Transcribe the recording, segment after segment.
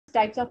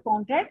types of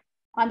contract.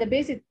 On the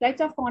basis,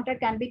 types of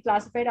contract can be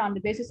classified on the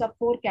basis of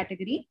 4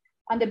 categories.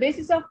 On the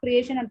basis of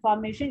creation and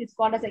formation, it's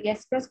called as a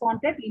express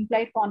contract,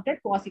 implied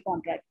contract,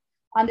 quasi-contract.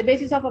 On the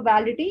basis of a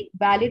validity,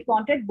 valid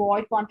contract,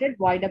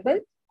 voidable,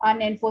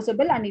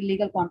 unenforceable, and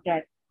illegal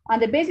contract. On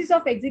the basis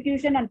of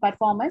execution and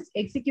performance,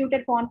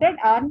 executed contract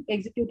and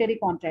executory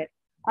contract.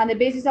 On the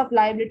basis of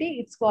liability,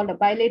 it's called a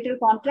bilateral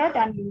contract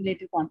and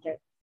unilateral contract.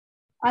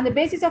 On the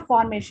basis of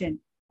formation,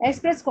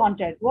 express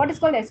contract. What is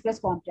called express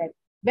contract?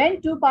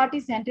 When two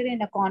parties enter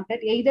in a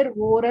contract, either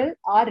oral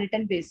or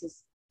written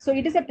basis. So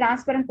it is a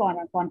transparent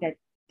contract.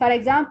 For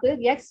example,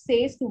 X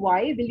says to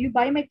Y, will you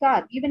buy my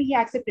car? Even he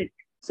accepted.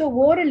 So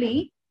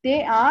orally,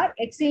 they are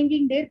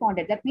exchanging their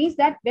contract. That means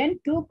that when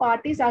two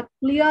parties are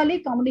clearly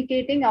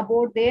communicating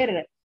about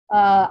their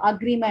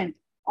agreement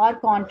or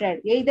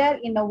contract, either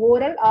in a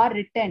oral or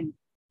written,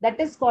 that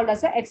is called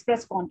as an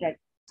express contract.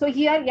 So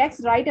here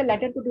X write a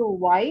letter to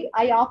Y.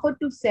 I offer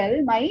to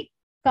sell my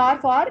car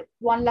for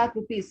 1 lakh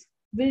rupees.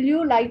 Will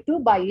you like to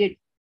buy it?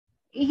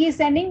 He's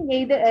sending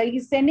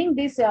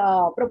this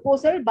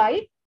proposal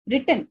by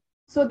written.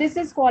 So this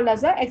is called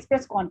as an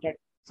express contract.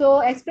 So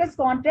express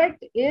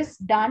contract is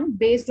done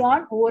based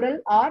on oral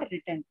or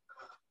written.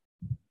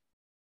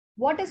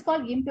 What is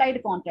called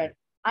implied contract?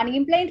 An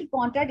implied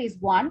contract is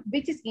one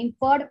which is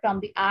inferred from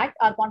the act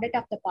or conduct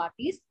of the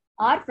parties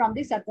or from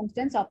the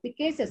circumstance of the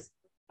cases.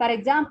 For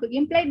example,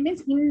 implied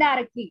means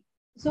indirectly.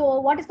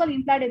 So what is called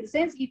implied in the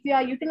sense, if you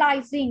are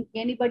utilizing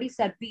anybody's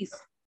service,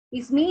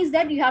 it means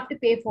that you have to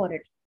pay for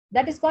it.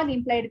 That is called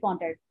implied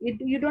contract.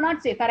 You do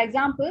not say, for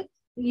example,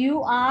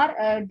 you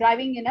are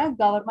driving in a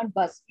government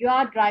bus. You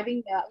are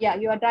driving,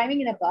 you are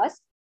driving in a bus.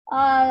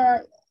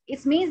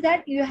 It means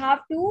that you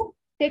have to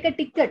take a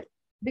ticket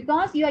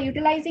because you are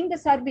utilizing the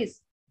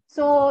service.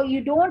 So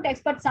you don't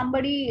expect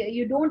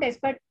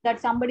that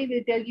somebody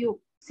will tell you,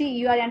 see,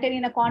 you are entering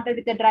in a contract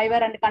with the driver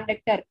and the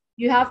conductor.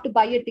 You have to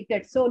buy a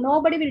ticket. So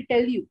nobody will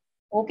tell you.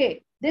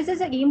 Okay, this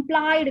is an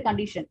implied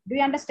condition. Do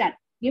you understand?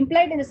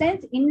 Implied in the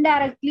sense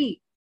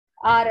indirectly.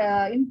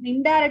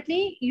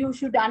 Indirectly, you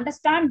should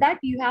understand that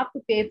you have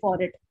to pay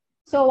for it.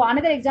 So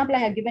another example I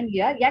have given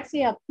here, let's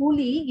say a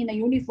coolie in a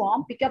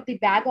uniform pick up the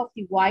bag of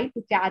the Y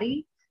to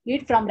carry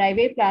it from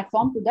railway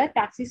platform to the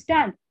taxi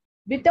stand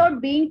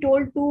without being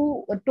told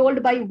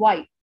by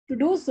Y. To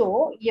do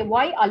so, a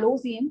Y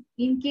allows him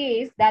in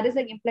case there is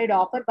an implied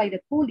offer by the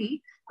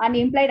coolie and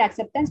implied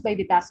acceptance by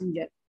the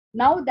passenger.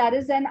 Now there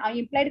is an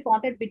implied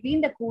contract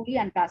between the coolie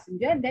and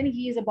passenger, then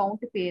he is bound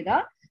to pay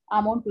the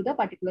amount to the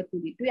particular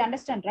coolie. Do you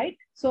understand, right?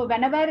 So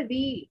whenever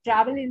we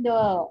travel in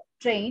the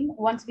train,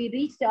 once we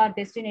reach our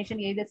destination,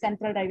 either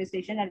central railway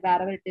station or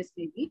wherever it is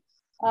maybe,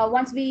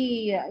 once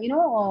we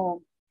arrive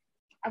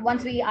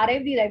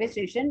the railway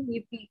station,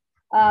 if we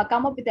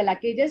come up with the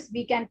luggages,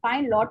 we can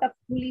find lot of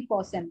coolie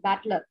person,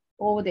 battler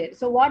over there.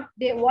 So what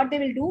they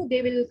will do,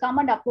 they will come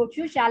and approach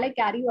you, shall I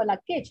carry your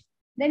luggage?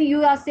 Then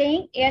you are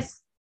saying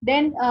yes.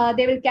 Then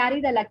they will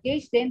carry the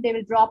luggage, then they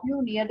will drop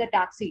you near the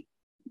taxi.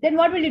 Then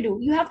what will you do?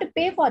 You have to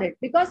pay for it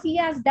because he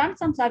has done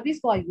some service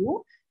for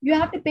you. You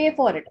have to pay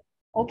for it.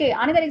 Okay.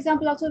 Another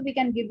example also we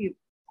can give you.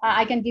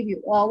 I can give you.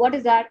 What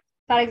is that?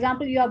 For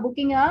example, you are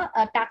booking a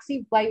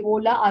taxi by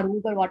Ola or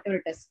Uber, whatever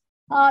it is.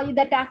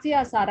 The taxi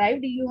has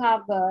arrived. You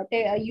have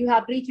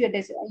reached your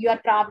destination. You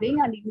are traveling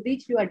and you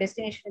reach your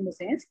destination in the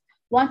sense.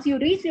 Once you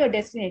reach your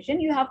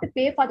destination, you have to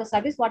pay for the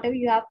service whatever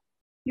you have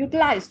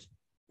utilized.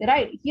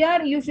 Right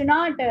here, you should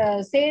not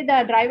say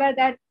the driver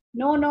that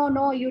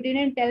no, you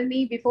didn't tell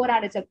me before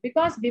and itself,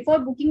 because before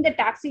booking the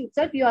taxi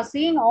itself, you are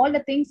seeing all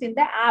the things in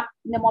the app,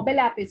 in the mobile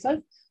app itself,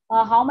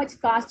 how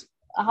much cost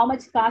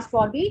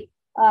for the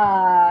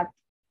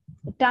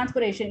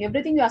transportation,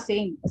 everything you are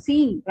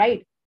seeing,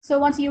 right? So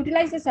once you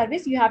utilize the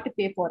service, you have to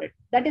pay for it.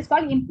 That is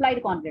called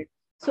implied contract.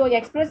 So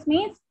express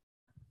means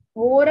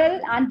oral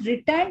and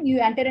written, you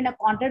enter in a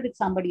contract with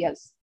somebody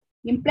else.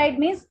 Implied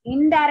means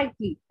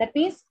indirectly. That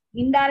means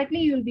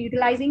indirectly you will be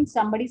utilizing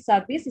somebody's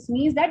service. This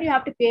means that you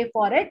have to pay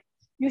for it.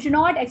 You should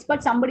not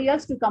expect somebody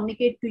else to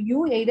communicate to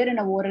you either in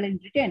a oral and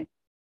written.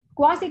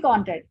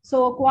 Quasi-contract.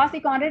 So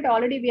quasi-contract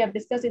already we have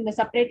discussed in the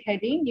separate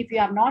heading. If you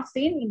have not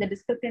seen, in the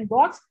description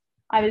box,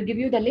 I will give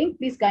you the link.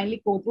 Please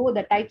kindly go through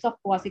the types of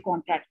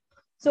quasi-contract.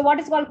 So what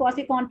is called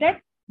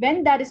quasi-contract?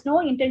 When there is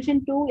no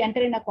intention to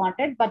enter in a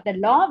contract, but the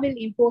law will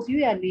impose you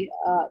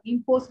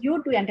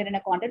to enter in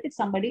a contract with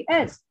somebody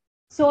else.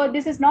 So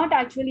this is not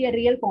actually a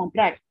real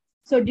contract.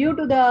 So due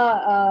to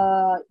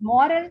the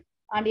moral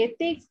and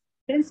ethics,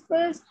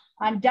 principles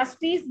and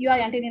justice, you are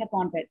entering in a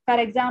contract. For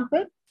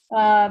example,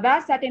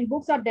 where certain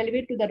books are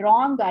delivered to the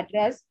wrong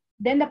address,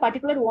 then the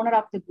particular owner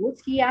of the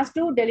goods, he has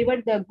to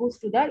deliver the goods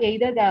to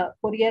either the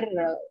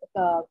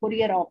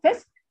courier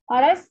office,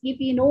 or else if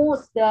he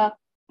knows the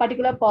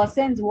particular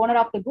person's owner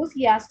of the goods,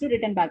 he has to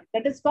return back.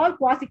 That is called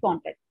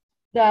quasi-contract.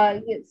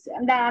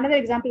 Another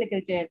example I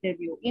can tell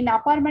you. In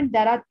apartment,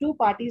 there are two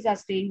parties are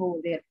staying over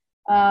there.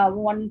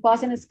 One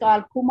person is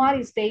called Kumar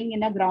is staying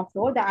in a ground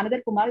floor. The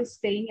another Kumar is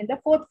staying in the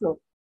 4th floor.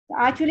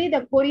 Actually,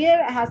 the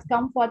courier has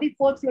come for the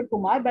 4th floor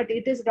Kumar, but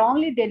it is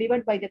wrongly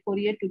delivered by the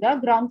courier to the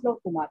ground floor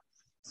Kumar.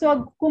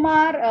 So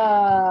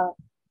Kumar,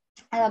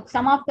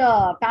 some of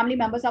the family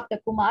members of the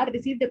Kumar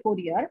received the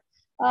courier.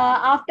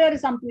 After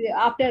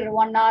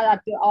 1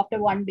 hour, after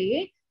one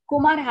day,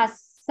 Kumar has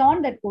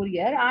seen that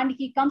courier and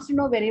he comes to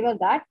know very well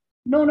that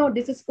no,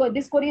 this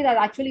courier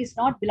actually is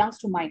not belongs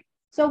to mine.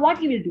 So what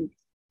he will do?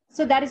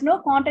 So there is no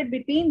contact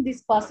between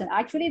this person.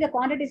 Actually, the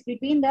contact is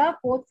between the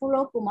fourth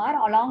floor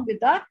Kumar along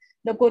with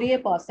the courier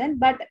person.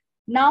 But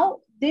now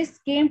this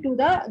came to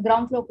the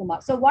ground floor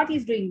Kumar. So what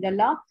he's doing, the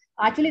law,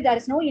 actually there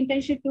is no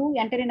intention to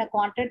enter in a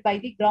contract by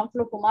the ground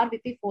floor Kumar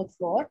with the fourth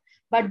floor.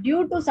 But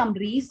due to some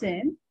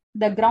reason,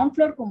 the ground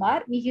floor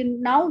Kumar,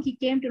 now he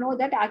came to know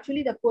that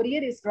actually the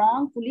courier is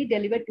wrongfully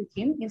delivered to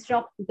him instead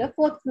of to the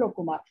fourth floor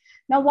Kumar.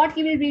 Now, what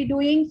he will be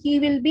doing, he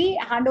will be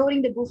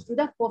handovering the goods to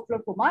the fourth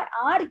floor Kumar,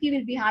 or he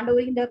will be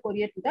handovering the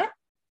courier to the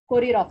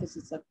courier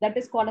officer. That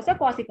is called as a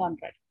quasi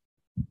contract.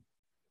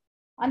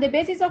 On the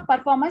basis of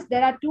performance,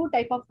 there are two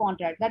types of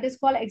contract. That is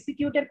called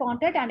executed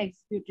contract and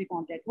executory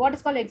contract. What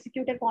is called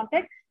executed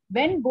contract?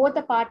 When both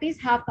the parties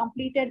have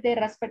completed their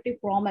respective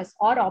promise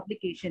or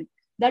obligation.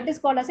 That is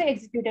called as an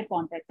executed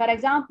contract. For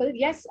example,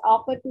 yes,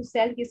 offered to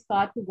sell his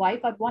car to Y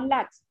for 1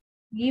 lakh.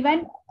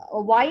 Even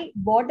Y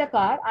bought the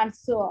car and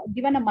so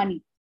given a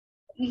money.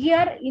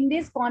 Here in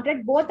this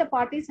contract, both the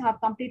parties have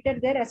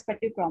completed their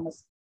respective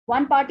promise.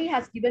 One party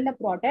has given the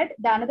product,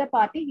 the another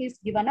party is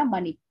given a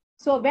money.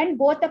 So when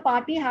both the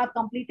party have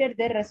completed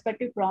their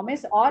respective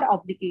promise or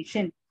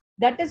obligation,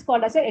 that is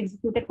called as an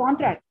executed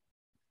contract.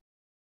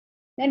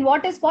 Then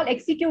what is called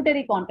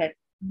executory contract?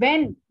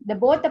 When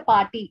both the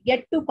party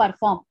yet to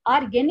perform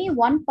or any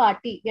one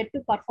party yet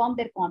to perform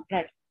their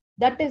contract,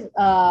 that is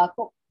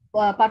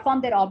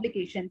perform their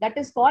obligation, that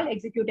is called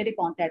executory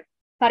contract.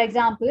 For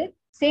example,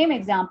 same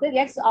example,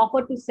 X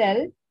offered to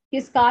sell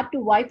his car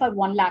to Y for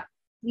 1 lakh.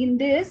 In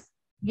this,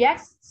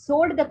 X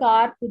sold the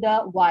car to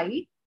the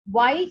Y.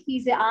 Y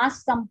he's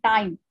asked some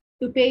time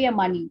to pay a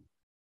money.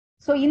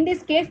 So in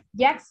this case,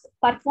 X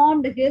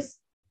performed his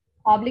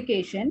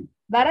obligation,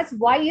 whereas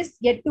Y is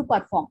yet to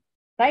perform,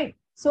 right?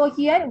 So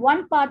here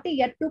one party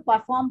yet to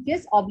perform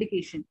his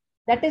obligation.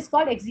 That is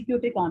called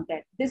executory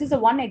contract. This is a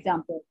one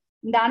example.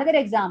 In the another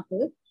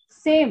example,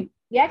 same,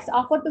 X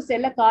offered to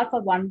sell a car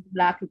for 1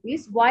 lakh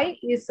rupees. Y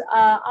is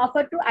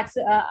offered to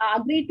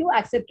agree to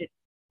accept it.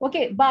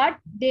 Okay, but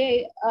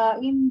they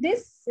in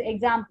this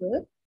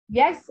example,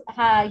 yes,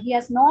 he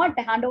has not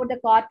handed over the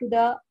car to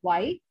the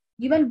Y.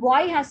 Even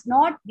Y has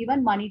not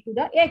given money to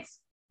the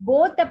X.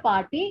 Both the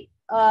party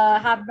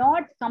have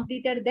not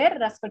completed their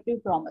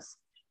respective promise.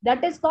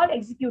 That is called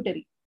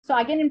executory. So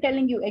again, I'm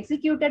telling you,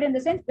 executed in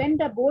the sense when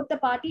both the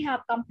party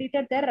have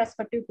completed their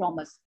respective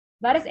promise.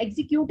 Whereas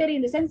executory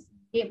in the sense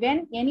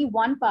when any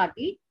one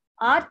party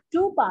or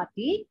two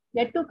party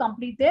yet to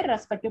complete their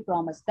respective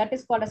promise. That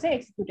is called as an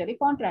executory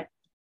contract.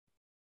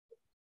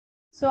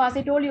 So as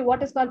I told you,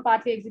 what is called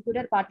partly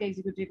executed, partly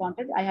executory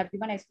contract. I have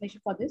given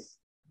explanation for this.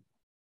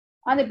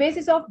 On the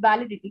basis of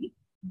validity,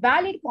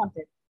 valid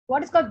contract.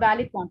 What is called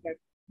valid contract?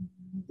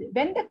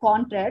 When the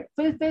contract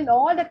fulfills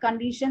all the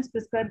conditions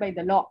prescribed by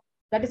the law,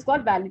 that is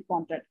called valid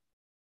contract.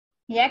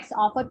 X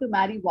offered to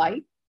marry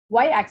Y,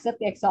 Y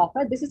accept X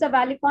offer. This is a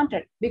valid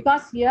contract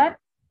because here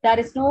there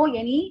is no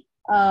any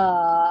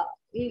kind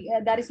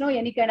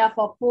of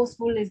a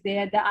forceful is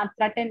there, the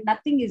unthreatened,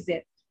 nothing is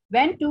there.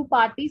 When two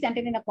parties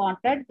enter in a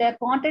contract, the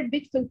contract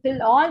which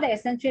fulfill all the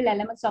essential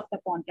elements of the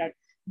contract,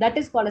 that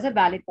is called as a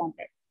valid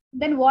contract.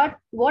 Then what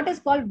is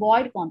called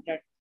void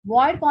contract?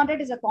 Void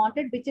contract is a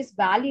contract which is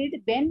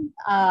valid when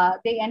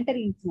they enter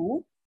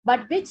into,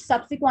 but which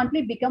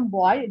subsequently become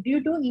void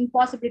due to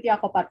impossibility of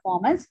a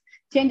performance,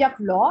 change of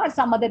law, or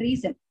some other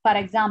reason. For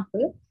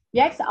example,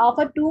 X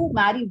offered to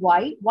marry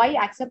Y, Y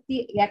accept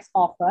the X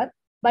offer,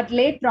 but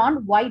later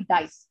on Y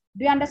dies.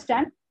 Do you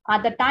understand?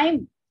 At the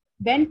time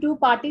when two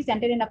parties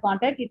enter in a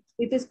contract,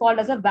 it is called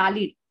as a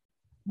valid.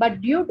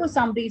 But due to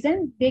some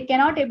reason, they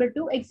cannot able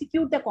to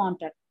execute the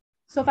contract.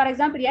 So for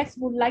example, X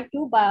would like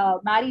to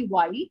marry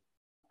Y.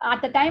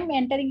 At the time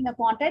entering the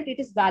contract, it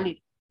is valid.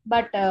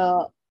 But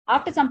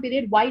after some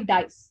period, Y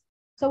dies.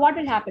 So what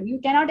will happen? You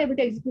cannot able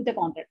to execute the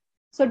contract.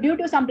 So due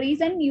to some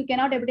reason, you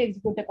cannot able to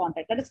execute the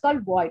contract. That is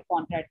called void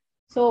contract.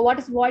 So what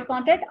is void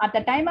contract? At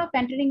the time of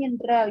entering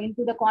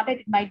into the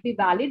contract, it might be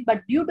valid,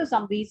 but due to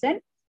some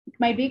reason, it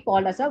might be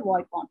called as a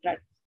void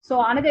contract.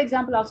 So another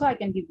example also I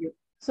can give you.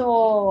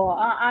 So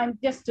I'm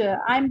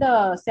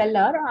the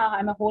seller.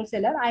 I'm a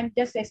wholesaler. I'm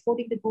just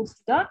exporting the goods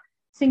to the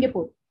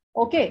Singapore.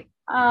 Okay.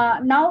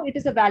 Now it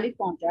is a valid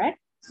contract.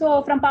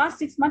 So from past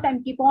 6 months,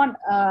 I'm keep on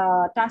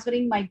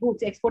transferring my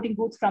goods, exporting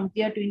goods from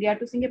here to India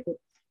to Singapore.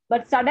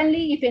 But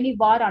suddenly, if any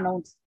war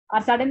announced,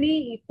 or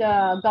suddenly if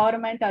the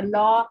government or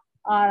law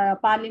or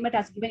parliament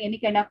has given any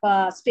kind of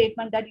a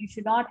statement that you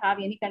should not have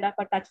any kind of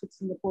a touch with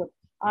Singapore,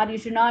 or you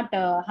should not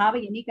have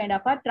any kind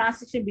of a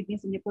transition between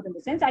Singapore in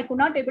the sense, I could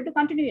not able to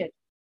continue it.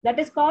 That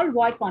is called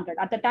void contract.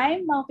 At the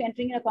time of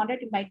entering a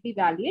contract, it might be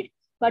valid,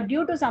 but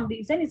due to some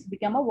reason, it's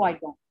become a void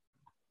one.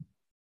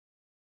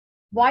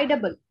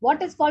 Voidable.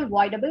 What is called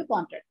voidable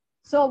contract?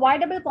 So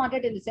voidable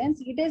contract in the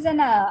sense, it is an,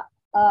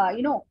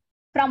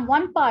 From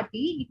one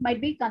party, it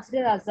might be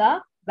considered as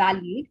a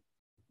valid,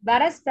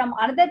 whereas from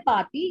another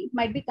party, it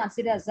might be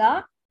considered as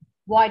a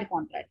void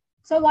contract.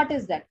 So what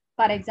is that?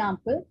 For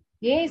example,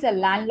 A is a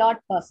landlord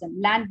person,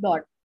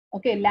 landlord.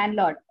 Okay,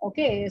 landlord.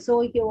 Okay,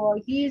 so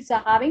he is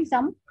having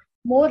some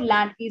more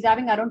land. He's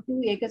having around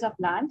 2 acres of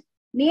land.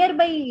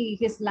 Nearby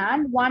his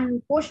land,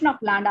 one portion of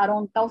land,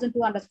 around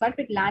 1,200 square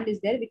feet land is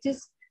there, which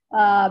is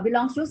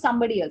belongs to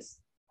somebody else.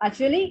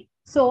 Actually,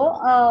 so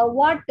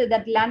what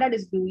that landlord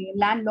is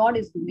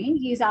doing,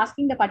 he is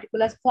asking the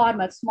particular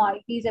farmer, small,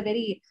 he's a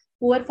very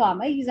poor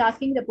farmer, he's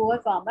asking the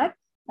poor farmer,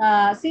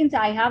 since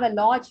I have a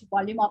large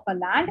volume of a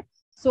land,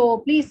 so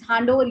please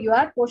hand over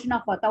your portion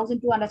of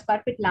 1,200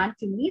 square feet land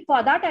to me.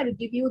 For that, I will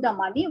give you the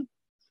money,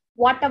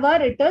 whatever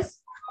it is,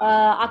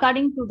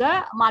 according to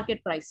the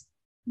market price.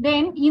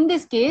 Then in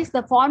this case,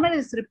 the farmer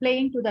is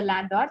replying to the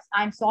landlord,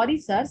 I'm sorry,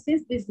 sir,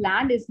 since this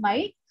land is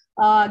my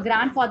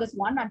grandfather's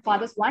one and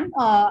father's one.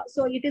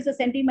 So it is a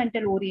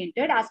sentimental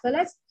oriented, as well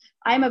as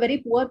I am a very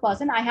poor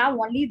person. I have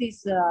only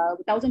this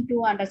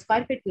 1,200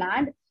 square feet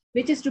land,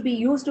 which is to be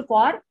used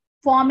for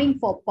farming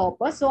for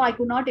purpose. So I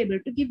could not able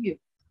to give you.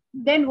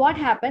 Then what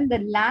happened? The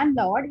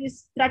landlord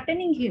is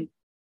threatening him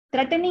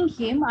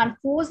and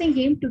forcing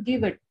him to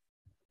give it.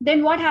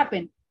 Then what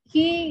happened?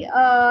 He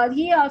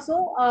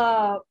also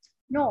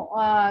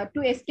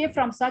to escape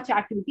from such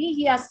activity,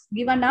 he has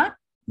given a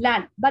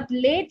land. But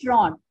later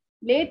on,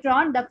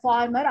 the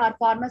farmer or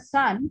farmer's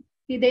son,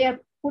 they are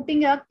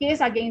putting a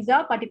case against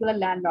a particular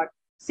landlord.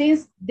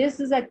 Since this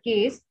is a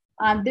case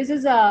and this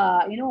is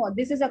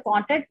a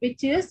contract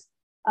which is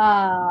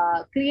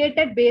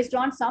created based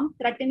on some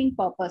threatening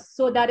purpose.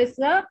 So there is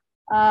a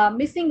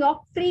missing of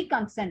free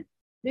consent,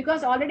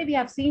 because already we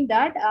have seen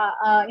that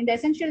in the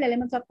essential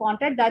elements of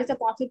contract, there is a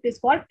concept is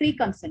called free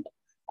consent.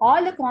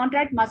 All the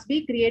contract must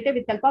be created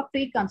with help of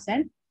free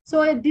consent.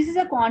 So this is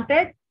a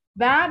contract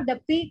where the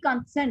free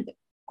consent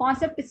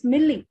concept is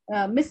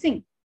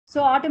missing.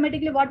 So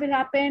automatically what will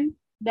happen?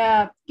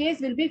 The case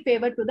will be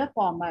favored to the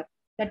farmer.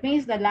 That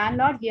means the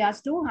landlord, he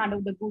has to hand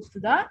over the goods to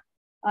the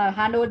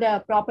hand over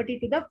the property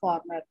to the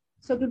farmer.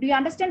 So do you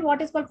understand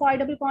what is called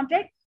voidable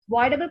contract?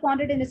 Voidable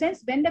contract in the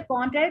sense when the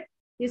contract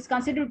is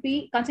considered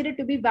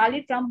to be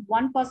valid from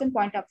one person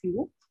point of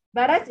view,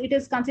 whereas it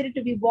is considered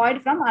to be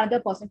void from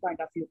another person point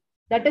of view.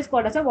 That is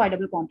called as a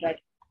voidable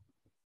contract.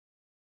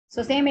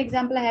 So same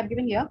example I have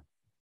given here.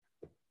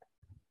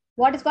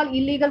 What is called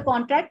illegal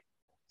contract?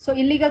 So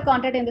illegal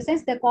contract in the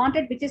sense the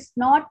contract which is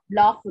not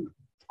lawful,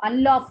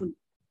 unlawful.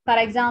 For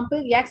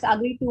example, X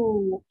agreed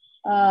to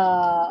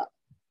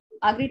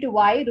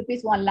Y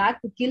rupees 1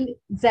 lakh to kill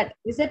Z.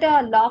 Is it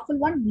a lawful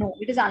one? No,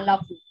 it is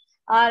unlawful.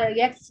 Or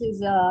X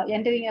is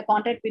entering a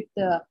contract with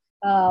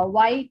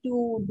Y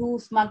to do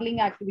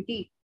smuggling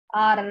activity,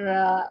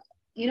 or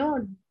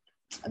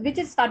which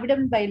is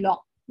forbidden by law.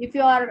 If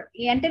you are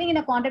entering in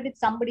a contract with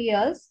somebody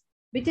else,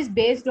 which is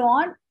based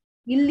on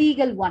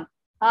illegal one,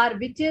 or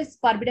which is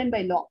forbidden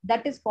by law,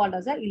 that is called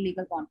as an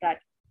illegal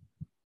contract.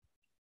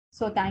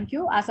 So thank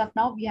you. As of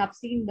now, we have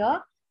seen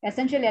the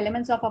essential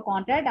elements of a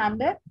contract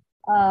and the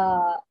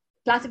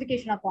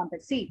classification of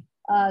contract. See,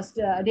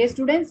 dear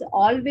students,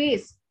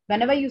 always,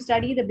 whenever you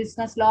study the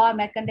business law,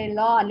 mercantile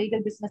law, or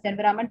legal business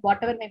environment,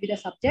 whatever may be the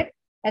subject,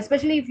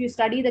 especially if you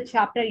study the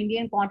chapter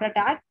Indian Contract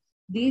Act,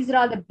 these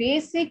are the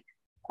basic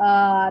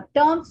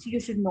terms you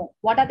should know.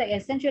 What are the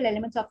essential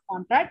elements of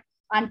contract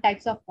and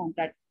types of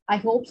contract? I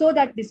hope so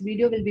that this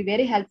video will be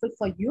very helpful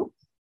for you.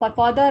 For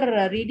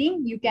further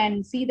reading, you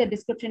can see the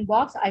description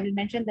box. I will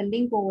mention the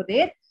link over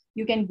there.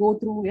 You can go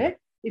through it.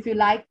 If you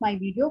like my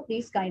video,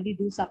 please kindly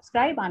do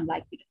subscribe and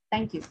like it.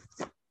 Thank you.